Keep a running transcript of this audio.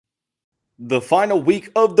The final week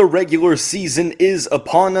of the regular season is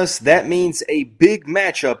upon us. That means a big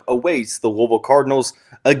matchup awaits the Louisville Cardinals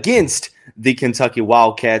against the Kentucky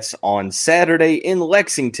Wildcats on Saturday in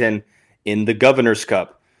Lexington in the Governor's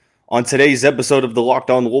Cup. On today's episode of the Locked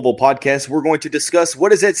On Louisville podcast, we're going to discuss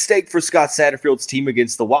what is at stake for Scott Satterfield's team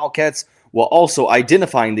against the Wildcats, while also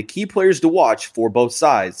identifying the key players to watch for both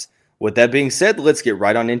sides. With that being said, let's get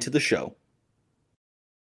right on into the show.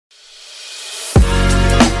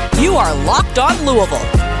 You are Locked On Louisville,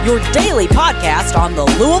 your daily podcast on the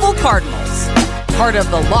Louisville Cardinals. Part of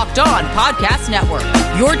the Locked On Podcast Network,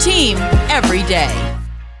 your team every day.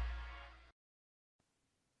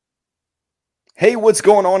 Hey, what's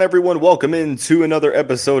going on, everyone? Welcome into another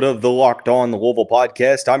episode of the Locked On Louisville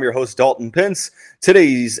podcast. I'm your host, Dalton Pence.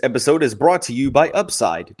 Today's episode is brought to you by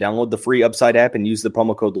Upside. Download the free Upside app and use the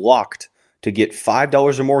promo code LOCKED to get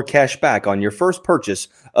 $5 or more cash back on your first purchase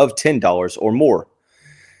of $10 or more.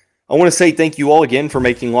 I want to say thank you all again for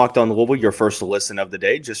making Locked On Louisville your first listen of the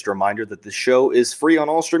day. Just a reminder that the show is free on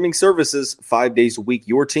all streaming services, 5 days a week,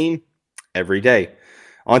 your team, every day.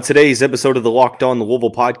 On today's episode of the Locked On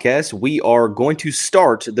Louisville podcast, we are going to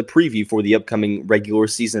start the preview for the upcoming regular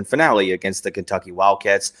season finale against the Kentucky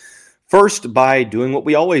Wildcats. First, by doing what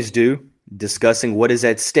we always do, discussing what is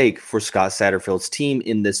at stake for Scott Satterfield's team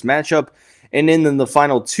in this matchup. And then in the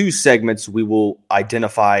final two segments, we will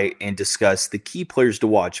identify and discuss the key players to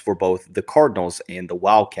watch for both the Cardinals and the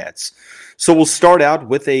Wildcats. So we'll start out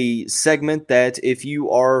with a segment that if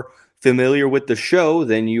you are familiar with the show,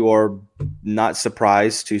 then you are not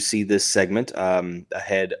surprised to see this segment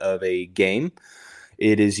ahead of a game.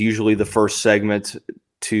 It is usually the first segment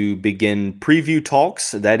to begin preview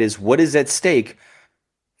talks. That is what is at stake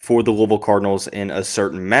for the Louisville Cardinals in a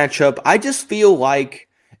certain matchup. I just feel like,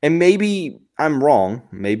 and maybe I'm wrong,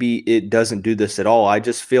 maybe it doesn't do this at all. I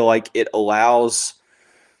just feel like it allows,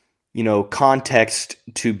 context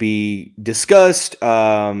to be discussed,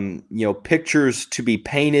 pictures to be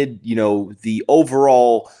painted, the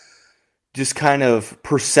overall just kind of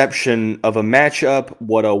perception of a matchup,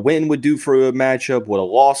 what a win would do for a matchup, what a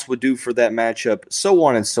loss would do for that matchup, so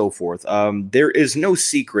on and so forth. There is no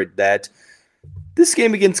secret that this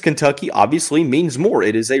game against Kentucky obviously means more.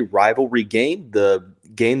 It is a rivalry game, the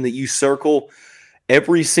game that you circle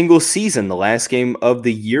every single season, the last game of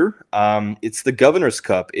the year. It's the Governor's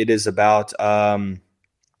Cup. It is about,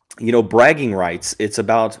 bragging rights. It's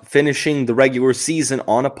about finishing the regular season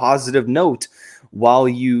on a positive note while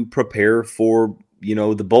you prepare for,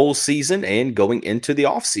 the bowl season and going into the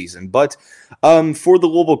offseason. But for the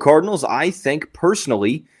Louisville Cardinals, I think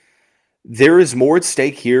personally, there is more at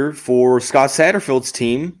stake here for Scott Satterfield's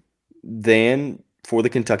team than for the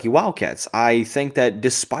Kentucky Wildcats. I think that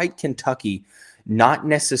despite Kentucky not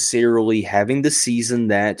necessarily having the season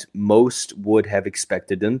that most would have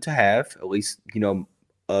expected them to have, at least,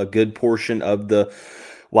 a good portion of the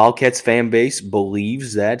Wildcats fan base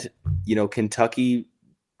believes that, Kentucky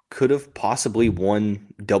could have possibly won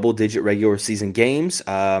double-digit regular season games.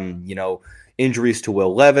 Injuries to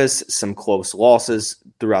Will Levis, some close losses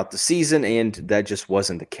throughout the season, and that just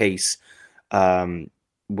wasn't the case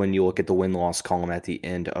when you look at the win-loss column at the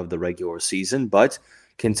end of the regular season. But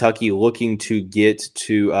Kentucky looking to get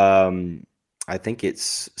to, I think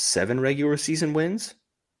it's 7 regular season wins.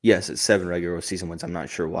 Yes, it's 7 regular season wins. I'm not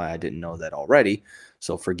sure why I didn't know that already,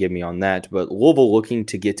 so forgive me on that. But Louisville looking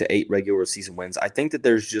to get to 8 regular season wins. I think that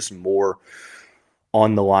there's just more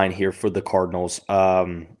on the line here for the Cardinals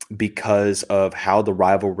because of how the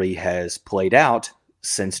rivalry has played out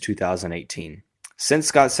since 2018. Since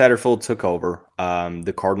Scott Satterfield took over,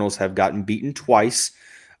 the Cardinals have gotten beaten twice.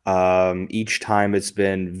 Each time it's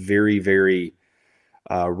been very, very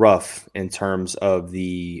rough in terms of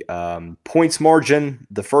the points margin.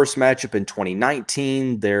 The first matchup in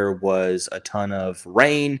 2019, there was a ton of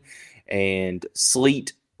rain and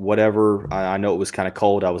sleet, whatever. I know it was kind of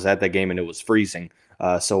cold. I was at that game and it was freezing.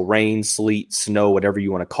 So rain, sleet, snow, whatever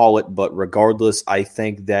you want to call it. But regardless, I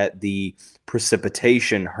think that the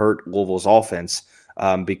precipitation hurt Louisville's offense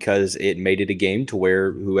because it made it a game to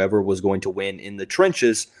where whoever was going to win in the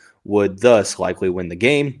trenches would thus likely win the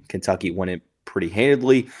game. Kentucky won it pretty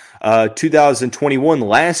handedly. 2021,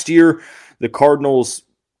 last year, the Cardinals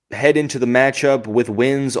head into the matchup with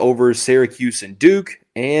wins over Syracuse and Duke,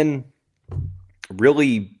 and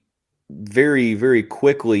really very, very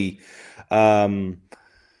quickly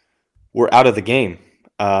were out of the game.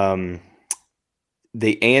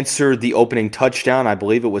 They answered the opening touchdown. I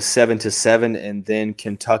believe it was 7-7, and then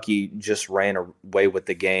Kentucky just ran away with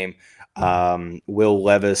the game. Will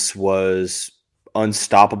Levis was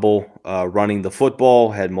unstoppable running the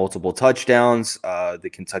football, had multiple touchdowns. The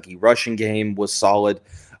Kentucky rushing game was solid.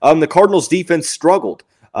 The Cardinals defense struggled.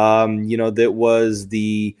 That was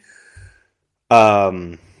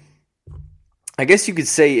I guess you could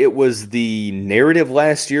say it was the narrative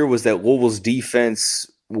last year was that Louisville's defense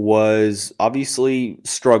was obviously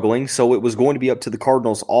struggling, so it was going to be up to the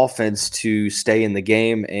Cardinals offense to stay in the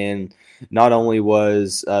game. And not only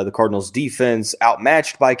was the Cardinals defense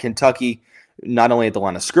outmatched by Kentucky, not only at the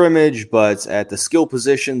line of scrimmage, but at the skill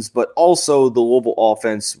positions, but also the Louisville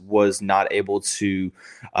offense was not able to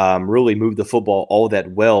really move the football all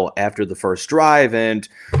that well after the first drive. And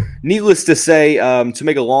needless to say, to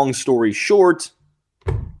make a long story short,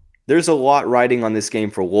 there's a lot riding on this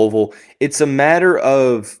game for Louisville. It's a matter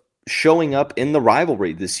of showing up in the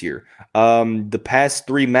rivalry this year. The past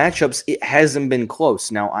 3 matchups, it hasn't been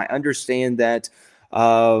close. Now, I understand that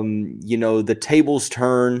the tables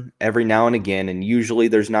turn every now and again, and usually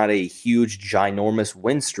there's not a huge, ginormous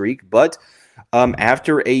win streak. But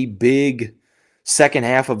after a big second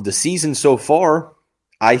half of the season so far,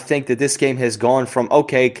 I think that this game has gone from,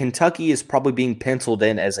 okay, Kentucky is probably being penciled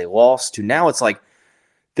in as a loss, to now it's like,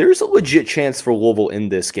 there's a legit chance for Louisville in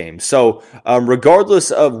this game. So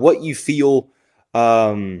regardless of what you feel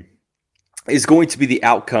is going to be the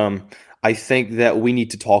outcome, I think that we need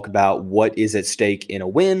to talk about what is at stake in a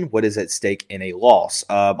win, what is at stake in a loss.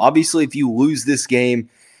 Obviously, if you lose this game,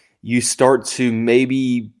 you start to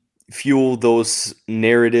maybe fuel those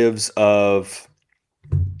narratives of,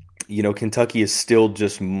 Kentucky is still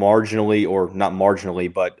just marginally, or not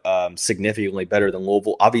marginally, but significantly better than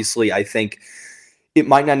Louisville. Obviously, I think it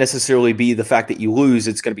might not necessarily be the fact that you lose.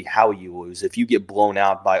 It's going to be how you lose. If you get blown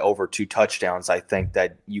out by over 2 touchdowns, I think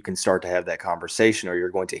that you can start to have that conversation, or you're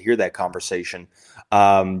going to hear that conversation.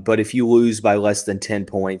 But if you lose by less than 10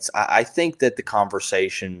 points, I think that the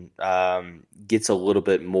conversation gets a little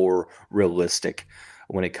bit more realistic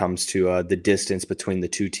when it comes to the distance between the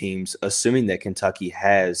two teams, assuming that Kentucky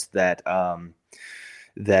has that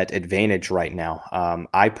advantage right now.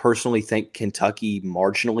 I personally think Kentucky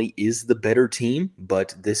marginally is the better team,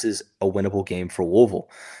 but this is a winnable game for Louisville.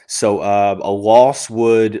 So a loss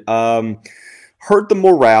would hurt the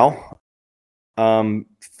morale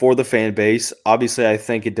for the fan base. Obviously, I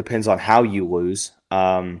think it depends on how you lose.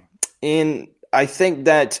 And I think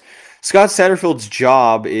that Scott Satterfield's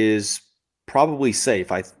job is probably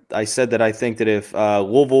safe. I said that I think that if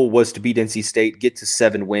Louisville was to beat NC State, get to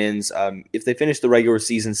 7 wins, if they finish the regular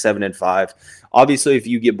season 7-5, obviously if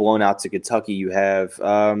you get blown out to Kentucky, you have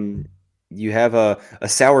a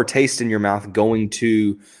sour taste in your mouth going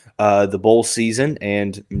to the bowl season,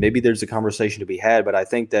 and maybe there's a conversation to be had. But I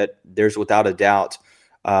think that there's without a doubt,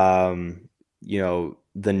 the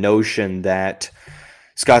notion that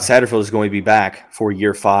Scott Satterfield is going to be back for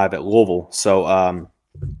year 5 at Louisville. So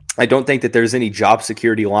I don't think that there's any job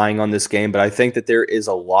security lying on this game, but I think that there is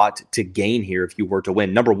a lot to gain here if you were to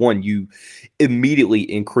win. Number one, you immediately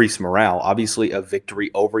increase morale. Obviously, a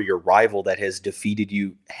victory over your rival that has defeated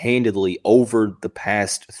you handedly over the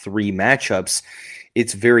past 3 matchups,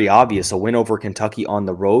 it's very obvious. A win over Kentucky on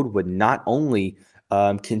the road would not only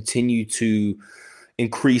continue to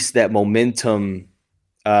increase that momentum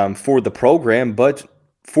for the program, but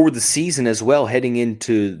for the season as well, heading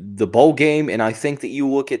into the bowl game. And I think that you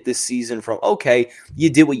look at this season from, okay,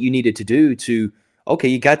 you did what you needed to do, to, okay,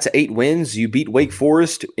 you got to 8 wins, you beat Wake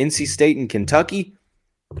Forest, NC State, and Kentucky.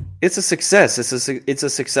 It's a success. It's a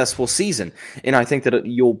successful season. And I think that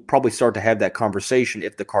you'll probably start to have that conversation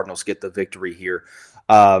if the Cardinals get the victory here.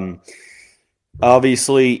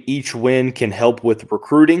 Obviously, each win can help with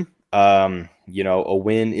recruiting. A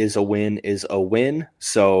win is a win is a win.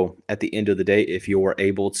 So at the end of the day, if you are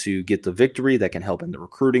able to get the victory, that can help in the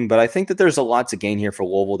recruiting. But I think that there's a lot to gain here for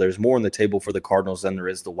Louisville. There's more on the table for the Cardinals than there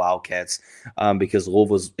is the Wildcats, because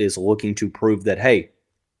Louisville is looking to prove that, hey,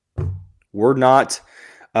 we're not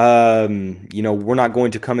going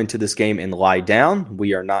to come into this game and lie down.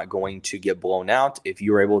 We are not going to get blown out. If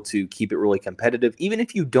you're able to keep it really competitive, even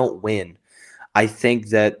if you don't win, I think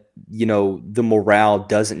that, the morale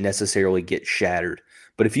doesn't necessarily get shattered.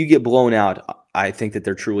 But if you get blown out, I think that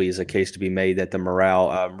there truly is a case to be made that the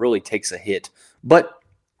morale really takes a hit. But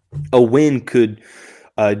a win could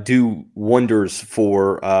do wonders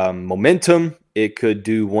for momentum. It could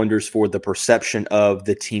do wonders for the perception of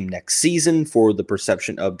the team next season, for the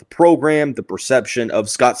perception of the program, the perception of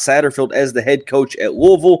Scott Satterfield as the head coach at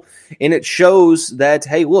Louisville. And it shows that,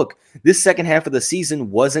 hey, look, this second half of the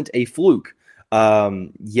season wasn't a fluke.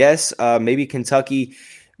 Yes, maybe Kentucky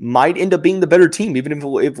might end up being the better team. Even if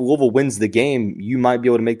Louisville wins the game, you might be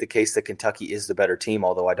able to make the case that Kentucky is the better team,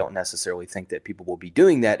 although I don't necessarily think that people will be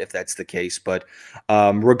doing that if that's the case. But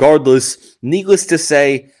regardless, needless to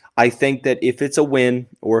say, I think that if it's a win,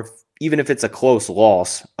 or even if it's a close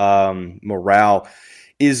loss, morale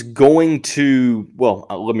is going to,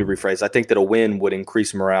 let me rephrase. I think that a win would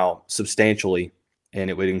increase morale substantially, and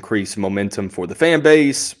it would increase momentum for the fan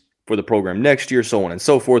base, for the program next year, so on and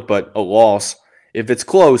so forth. But a loss, if it's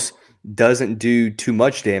close, doesn't do too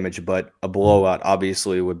much damage, but a blowout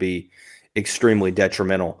obviously would be extremely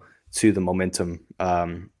detrimental to the momentum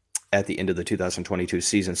at the end of the 2022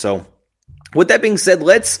 season. So with that being said,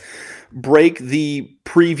 let's break the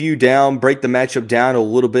preview down, break the matchup down a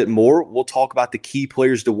little bit more. We'll talk about the key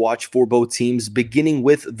players to watch for both teams, beginning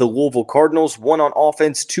with the Louisville Cardinals. 1 on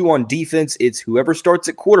offense, 2 on defense. It's whoever starts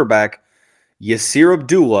at quarterback, Yasir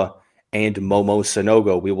Abdullah and Momo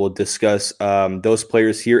Sanogo. We will discuss those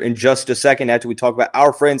players here in just a second after we talk about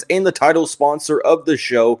our friends and the title sponsor of the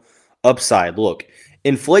show, Upside. Look,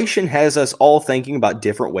 inflation has us all thinking about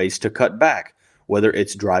different ways to cut back, whether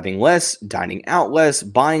it's driving less, dining out less,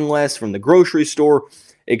 buying less from the grocery store,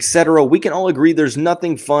 etc. We can all agree there's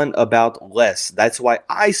nothing fun about less. That's why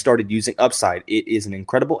I started using Upside. It is an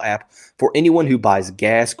incredible app for anyone who buys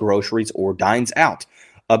gas, groceries, or dines out.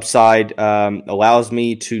 Upside allows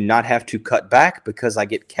me to not have to cut back because I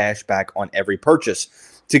get cash back on every purchase.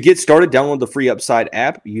 To get started, download the free Upside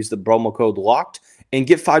app, use the promo code LOCKED, and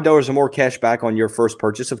get $5 or more cash back on your first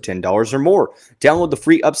purchase of $10 or more. Download the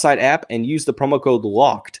free Upside app and use the promo code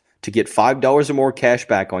LOCKED to get $5 or more cash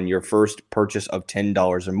back on your first purchase of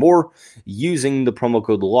 $10 or more using the promo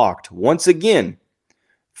code LOCKED. Once again,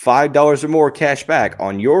 $5 or more cash back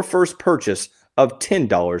on your first purchase of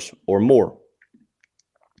 $10 or more.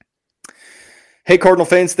 Hey, Cardinal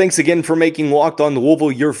fans, thanks again for making Locked On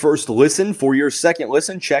Louisville your first listen. For your second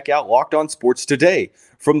listen, check out Locked On Sports Today.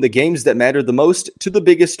 From the games that matter the most to the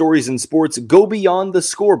biggest stories in sports, go beyond the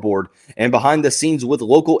scoreboard and behind the scenes with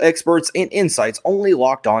local experts and insights only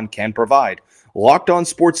Locked On can provide. Locked On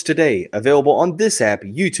Sports Today, available on this app,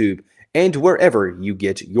 YouTube, and wherever you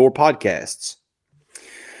get your podcasts.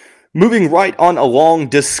 Moving right on along,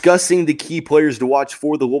 discussing the key players to watch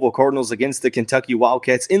for the Louisville Cardinals against the Kentucky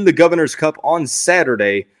Wildcats in the Governor's Cup on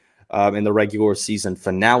Saturday in the regular season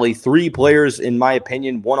finale. 3 players, in my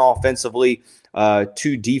opinion, 1 offensively,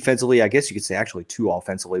 2 defensively. I guess you could say actually 2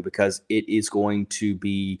 offensively because it is going to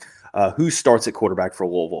be who starts at quarterback for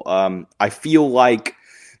Louisville. I feel like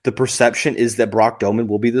the perception is that Brock Doman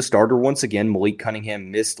will be the starter once again. Malik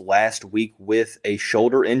Cunningham missed last week with a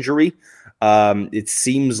shoulder injury. It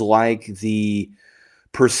seems like the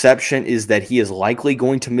perception is that he is likely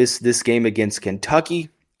going to miss this game against Kentucky.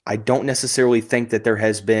 I don't necessarily think that there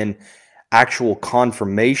has been actual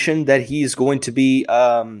confirmation that he's going to be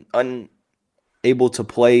unable to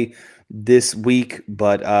play this week,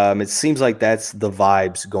 but it seems like that's the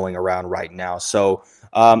vibes going around right now. So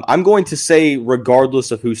I'm going to say regardless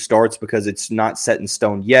of who starts because it's not set in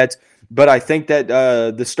stone yet. But I think that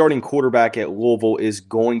the starting quarterback at Louisville is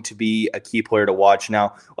going to be a key player to watch.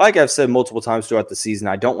 Now, like I've said multiple times throughout the season,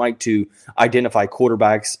 I don't like to identify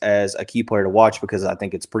quarterbacks as a key player to watch because I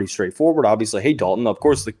think it's pretty straightforward. Obviously, hey, Dalton, of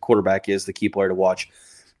course the quarterback is the key player to watch.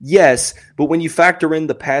 Yes, but when you factor in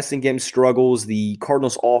the passing game struggles, the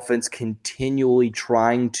Cardinals offense continually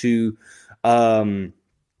trying to,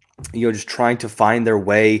 just trying to find their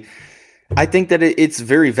way, I think that it's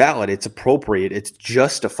very valid. It's appropriate. It's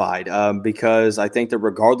justified because I think that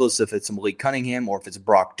regardless if it's Malik Cunningham or if it's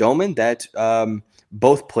Brock Doman, that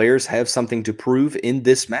both players have something to prove in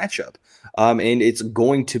this matchup. And it's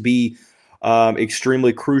going to be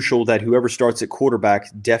extremely crucial that whoever starts at quarterback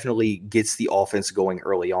definitely gets the offense going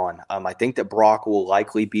early on. I think that Brock will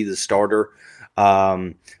likely be the starter.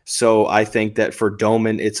 So I think that for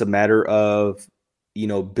Doman, it's a matter of,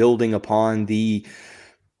 building upon the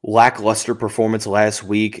lackluster performance last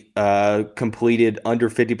week, completed under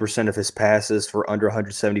 50% of his passes for under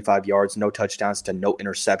 175 yards, no touchdowns to no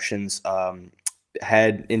interceptions,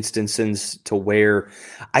 had instances to where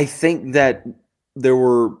I think that there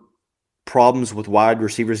were problems with wide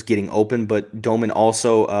receivers getting open, but Doman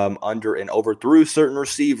also under and overthrew certain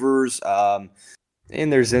receivers.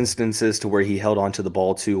 And there's instances to where he held onto the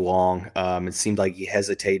ball too long. It seemed like he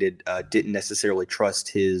hesitated, didn't necessarily trust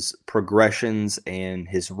his progressions and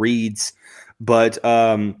his reads. But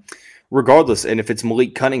regardless, and if it's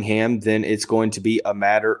Malik Cunningham, then it's going to be a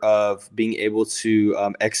matter of being able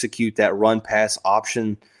to execute that run-pass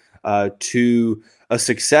option to a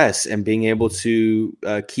success and being able to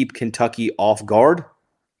keep Kentucky off guard,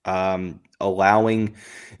 allowing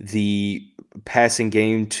the passing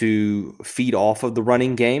game to feed off of the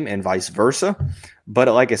running game and vice versa. But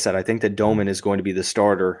like I said, I think that Doman is going to be the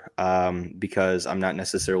starter because I'm not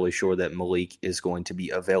necessarily sure that Malik is going to be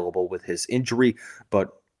available with his injury. But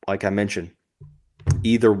like I mentioned,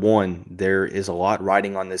 either one. There is a lot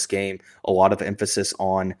riding on this game, a lot of emphasis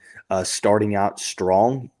on starting out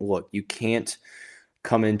strong. Look, you can't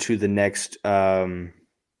come into the next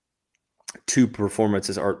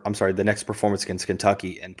the next performance against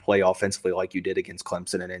Kentucky and play offensively like you did against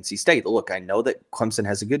Clemson and NC State. Look, I know that Clemson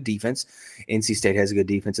has a good defense. NC State has a good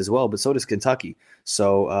defense as well, but so does Kentucky.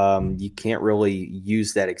 So you can't really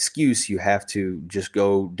use that excuse. You have to just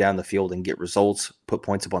go down the field and get results, put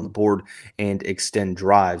points up on the board, and extend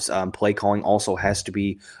drives. Play calling also has to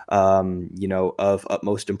be, of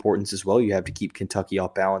utmost importance as well. You have to keep Kentucky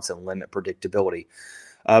off balance and limit predictability.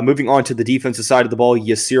 Moving on to the defensive side of the ball,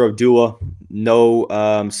 Yasir Abdullah,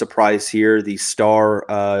 no surprise here. The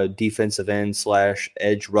star defensive end /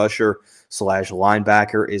 edge rusher /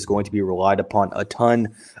 linebacker is going to be relied upon a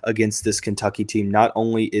ton against this Kentucky team. Not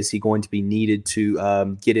only is he going to be needed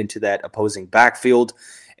to get into that opposing backfield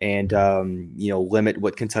and limit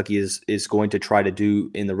what Kentucky is going to try to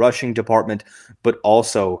do in the rushing department, but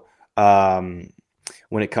also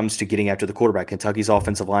when it comes to getting after the quarterback. Kentucky's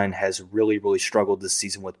offensive line has really, really struggled this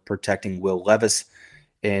season with protecting Will Levis,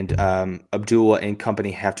 and Abdullah and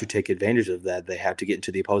company have to take advantage of that. They have to get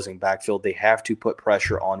into the opposing backfield. They have to put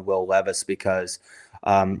pressure on Will Levis because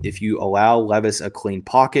if you allow Levis a clean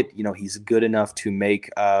pocket, he's good enough to make,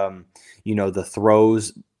 the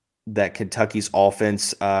throws that Kentucky's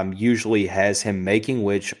offense usually has him making,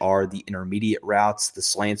 which are the intermediate routes, the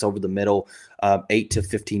slants over the middle, 8 to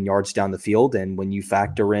 15 yards down the field. And when you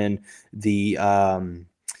factor in the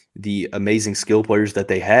amazing skill players that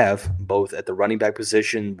they have, both at the running back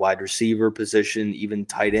position, wide receiver position, even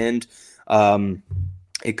tight end,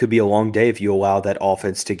 it could be a long day if you allow that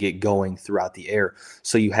offense to get going throughout the air.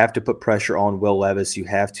 So you have to put pressure on Will Levis. You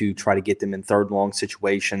have to try to get them in third and long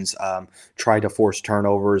situations, try to force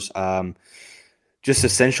turnovers, just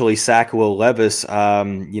essentially sack Will Levis,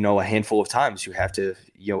 a handful of times. You have to,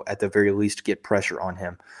 at the very least, get pressure on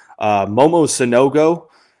him. Momo Sanogo,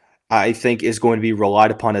 I think, is going to be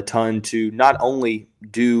relied upon a ton to not only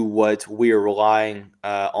do what we are relying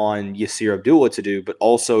on Yasir Abdullah to do, but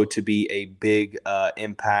also to be a big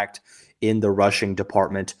impact in the rushing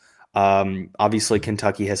department. Obviously,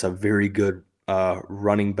 Kentucky has a very good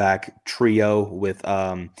running back trio with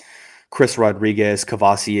Chris Rodriguez,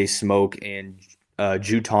 Cavassier Smoke, and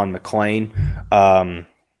Juton McClain.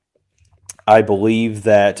 I believe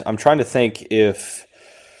that – I'm trying to think if –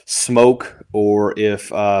 Smoke or if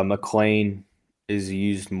McClain is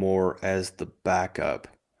used more as the backup.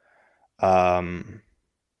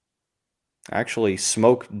 Actually,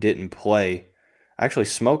 Smoke didn't play. Actually,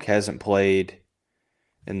 Smoke hasn't played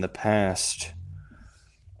in the past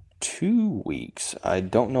 2 weeks. I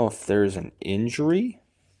don't know if there's an injury.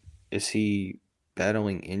 Is he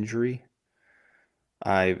battling injury?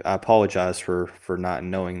 I apologize for not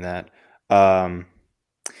knowing that.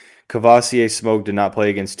 Cavassier Smoke did not play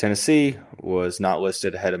against Tennessee, was not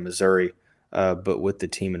listed ahead of Missouri, but with the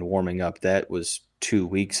team and warming up, that was 2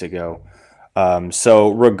 weeks ago.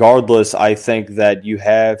 So regardless, I think that you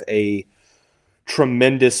have a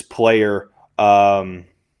tremendous player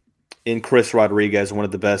in Chris Rodriguez, one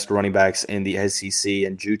of the best running backs in the SEC,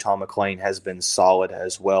 and Juton McClain has been solid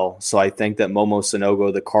as well. So I think that Momo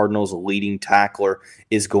Sanogo, the Cardinals' leading tackler,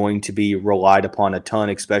 is going to be relied upon a ton,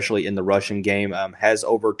 especially in the rushing game. Has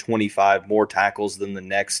over 25 more tackles than the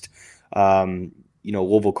next,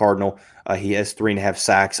 Louisville Cardinal. He has 3.5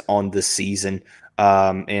 sacks on the season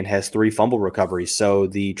and has 3 fumble recoveries. So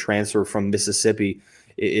the transfer from Mississippi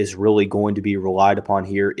is really going to be relied upon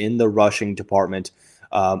here in the rushing department.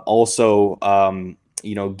 Also,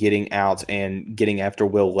 getting out and getting after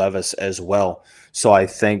Will Levis as well. So I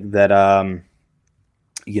think that, at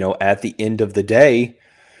the end of the day,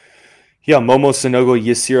 Momo Sanogo,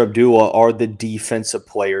 Yasir Abdullah are the defensive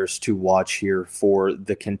players to watch here for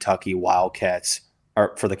the Kentucky Wildcats,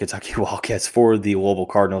 for the Louisville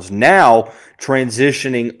Cardinals. Now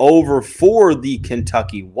transitioning over for the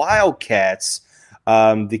Kentucky Wildcats,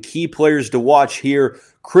 the key players to watch here,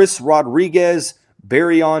 Chris Rodriguez,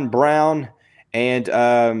 Barryon Brown,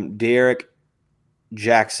 and Derek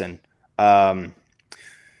Jackson.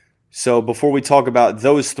 So before we talk about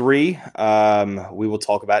those three, we will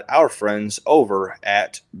talk about our friends over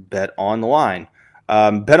at BetOnline.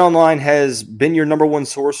 BetOnline has been your number one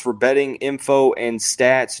source for betting info and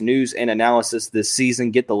stats, news, and analysis this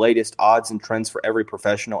season. Get the latest odds and trends for every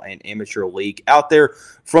professional and amateur league out there,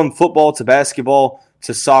 from football to basketball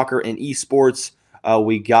to soccer and esports.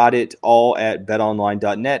 We got it all at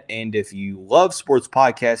betonline.net. And if you love sports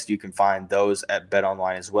podcasts, you can find those at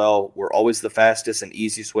BetOnline as well. We're always the fastest and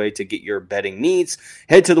easiest way to get your betting needs.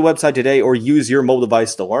 Head to the website today or use your mobile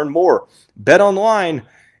device to learn more. BetOnline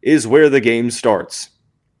is where the game starts.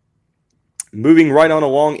 Moving right on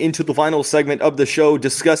along into the final segment of the show,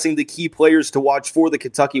 discussing the key players to watch for the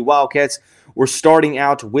Kentucky Wildcats. We're starting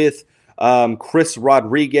out with Chris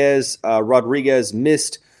Rodriguez. Rodriguez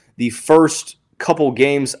missed the first couple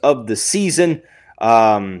games of the season,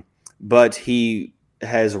 but he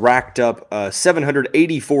has racked up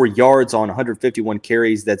 784 yards on 151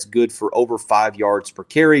 carries. That's good for over 5 yards per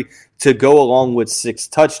carry to go along with 6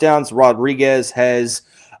 touchdowns. Rodriguez has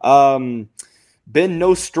been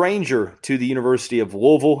no stranger to the University of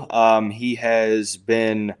Louisville. He has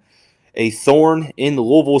been a thorn in the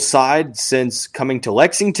Louisville side since coming to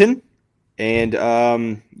Lexington. And,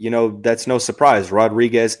 that's no surprise.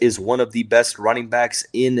 Rodriguez is one of the best running backs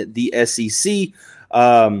in the SEC.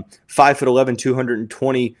 5'11",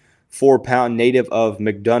 224-pound native of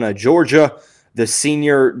McDonough, Georgia. The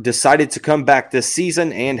senior decided to come back this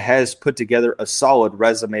season and has put together a solid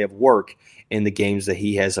resume of work in the games that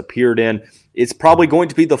he has appeared in. It's probably going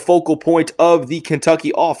to be the focal point of the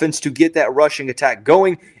Kentucky offense to get that rushing attack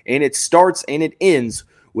going, and it starts and it ends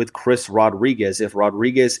with Chris Rodriguez. If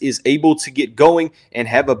Rodriguez is able to get going and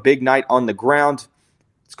have a big night on the ground,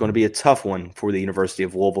 it's going to be a tough one for the University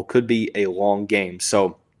of Louisville. Could be a long game.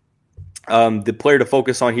 So the player to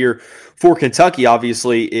focus on here for Kentucky,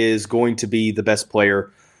 obviously, is going to be the best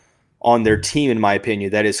player on their team, in my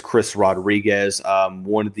opinion. That is Chris Rodriguez,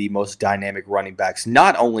 one of the most dynamic running backs,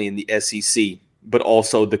 not only in the SEC, but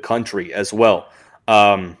also the country as well.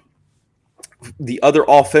 The other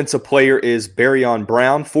offensive player is Barrion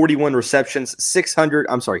Brown, 41 receptions,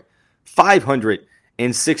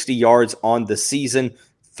 560 yards on the season,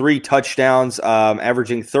 3 touchdowns,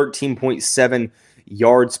 averaging 13.7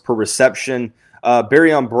 yards per reception.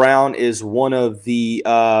 Barrion Brown is one of the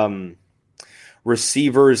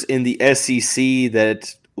receivers in the SEC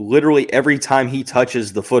that literally every time he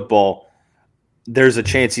touches the football, there's a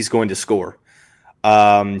chance he's going to score.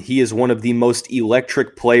 He is one of the most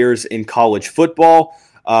electric players in college football.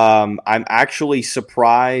 I'm actually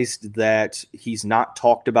surprised that he's not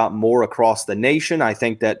talked about more across the nation. I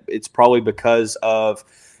think that it's probably because of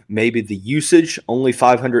maybe the usage, only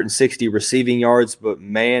 560 receiving yards, but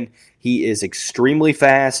man, he is extremely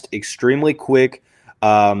fast, extremely quick.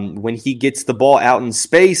 When he gets the ball out in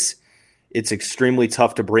space, it's extremely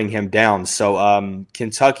tough to bring him down. So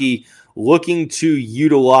Kentucky looking to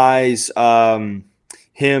utilize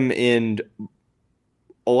him in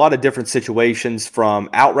a lot of different situations, from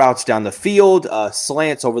out routes down the field,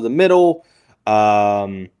 slants over the middle,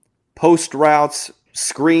 post routes,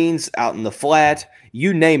 screens out in the flat,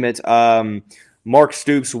 you name it. Mark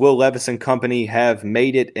Stoops, Will Levis and company have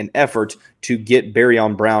made it an effort to get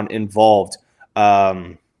Barrion Brown involved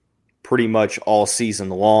pretty much all season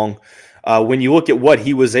long. When you look at what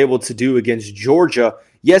he was able to do against Georgia,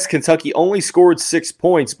 yes, Kentucky only scored 6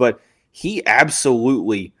 points, but he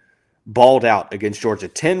absolutely balled out against Georgia.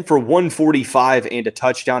 10 for 145 and a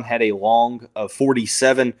touchdown, had a long of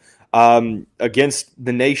 47 against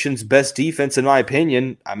the nation's best defense, in my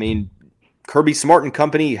opinion. I mean, Kirby Smart and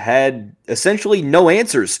company had essentially no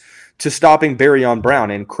answers to stopping Barrion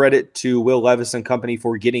Brown, and credit to Will Levis and company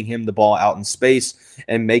for getting him the ball out in space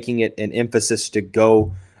and making it an emphasis to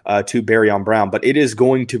go to Barrion Brown. But it is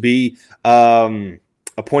going to be a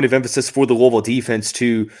point of emphasis for the Louisville defense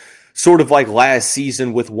to, sort of like last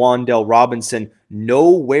season with Wan'Dale Robinson, know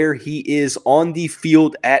where he is on the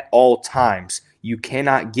field at all times. You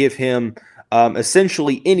cannot give him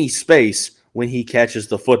essentially any space when he catches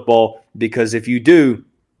the football, because if you do,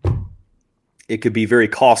 it could be very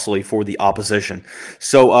costly for the opposition.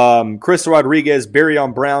 So Chris Rodriguez,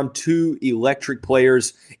 Barrion Brown, 2 electric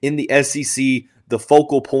players in the SEC, the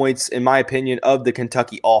focal points, in my opinion, of the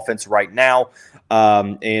Kentucky offense right now,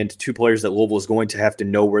 and 2 players that Louisville is going to have to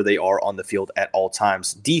know where they are on the field at all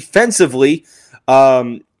times. Defensively,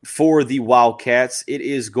 for the Wildcats, it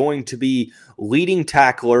is going to be leading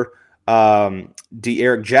tackler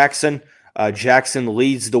De'Eric Jackson. Jackson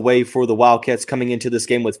leads the way for the Wildcats coming into this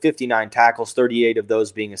game with 59 tackles, 38 of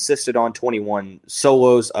those being assisted on, 21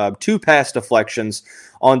 solos, 2 pass deflections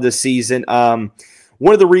on the season.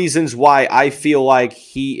 One of the reasons why I feel like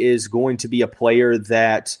he is going to be a player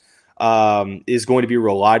that is going to be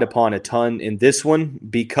relied upon a ton in this one,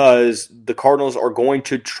 because the Cardinals are going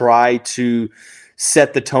to try to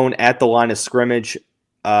set the tone at the line of scrimmage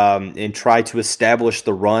and try to establish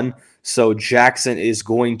the run. So Jackson is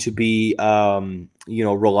going to be,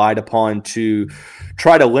 relied upon to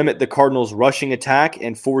try to limit the Cardinals' rushing attack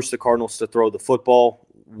and force the Cardinals to throw the football.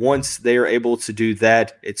 Once they are able to do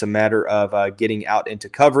that, it's a matter of getting out into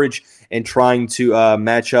coverage and trying to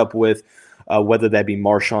match up with whether that be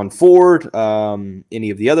Marshawn Ford, any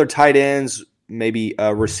of the other tight ends, maybe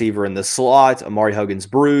a receiver in the slot, Amari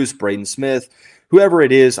Huggins-Bruce, Braden Smith, whoever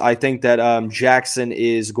it is. I think that Jackson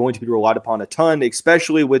is going to be relied upon a ton,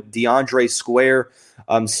 especially with DeAndre Square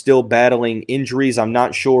still battling injuries. I'm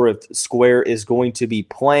not sure if Square is going to be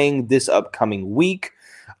playing this upcoming week.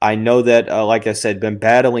 I know that, like I said, been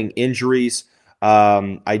battling injuries.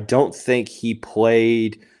 I don't think he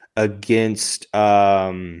played against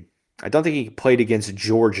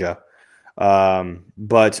Georgia.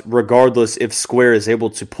 But regardless, if Square is able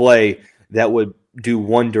to play, that would do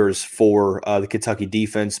wonders for the Kentucky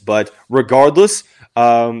defense. But regardless,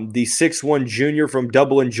 the 6'1 junior from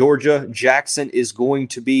Dublin, Georgia, Jackson, is going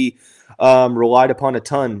to be relied upon a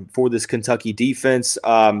ton for this Kentucky defense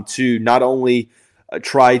to not only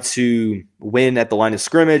try to win at the line of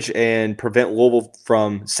scrimmage and prevent Louisville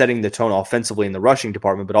from setting the tone offensively in the rushing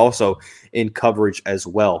department, but also in coverage as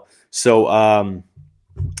well. So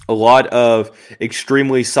a lot of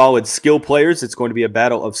extremely solid skill players. It's going to be a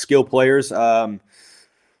battle of skill players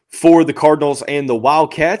for the Cardinals and the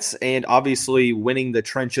Wildcats, and obviously winning the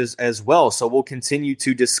trenches as well. So we'll continue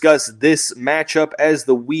to discuss this matchup as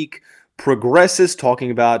the week progresses,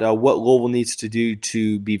 talking about what Louisville needs to do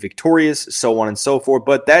to be victorious, so on and so forth.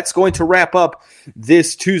 But that's going to wrap up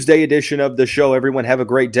this Tuesday edition of the show. Everyone have a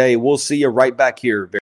great day. We'll see you right back here.